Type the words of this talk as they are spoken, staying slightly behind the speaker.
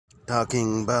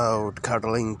Talking about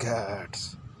cuddling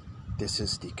cats, this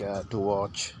is the cat to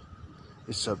watch.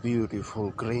 It's a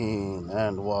beautiful green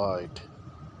and white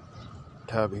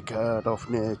tabby cat of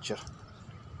nature.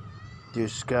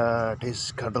 This cat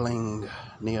is cuddling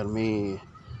near me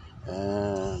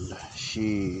and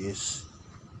she is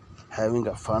having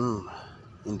a fun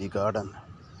in the garden.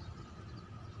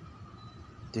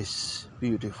 This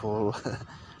beautiful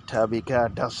tabby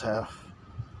cat does have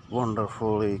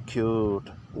wonderfully cute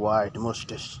white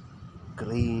mustache,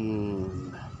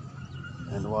 green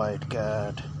and white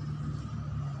cat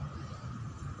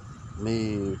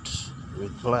meets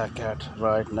with black cat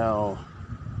right now,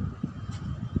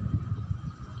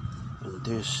 and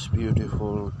this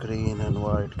beautiful green and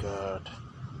white cat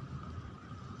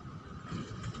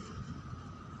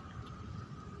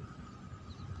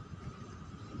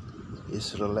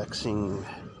is relaxing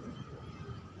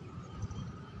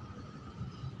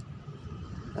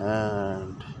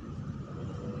and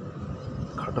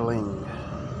cuddling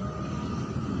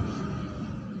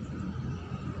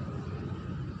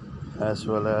as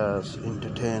well as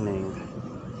entertaining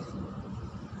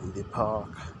in the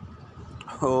park.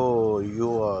 Oh,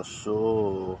 you are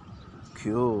so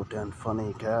cute and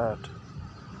funny cat.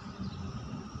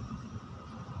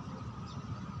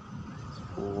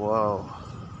 Wow.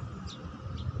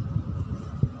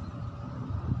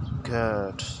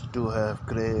 Cats do have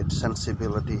great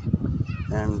sensibility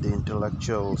and the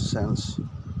intellectual sense.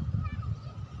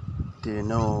 They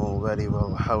know very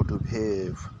well how to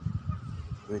behave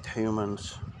with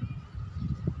humans.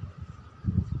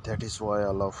 That is why I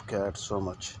love cats so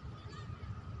much.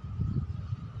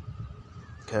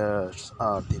 Cats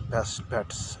are the best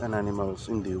pets and animals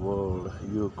in the world.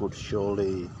 You could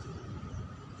surely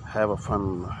have a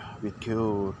fun with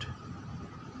cute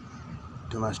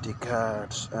domestic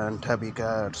cats and tabby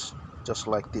cats, just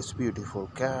like this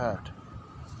beautiful cat,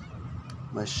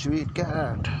 my sweet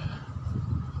cat.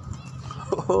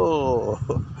 Oh,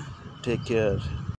 take care.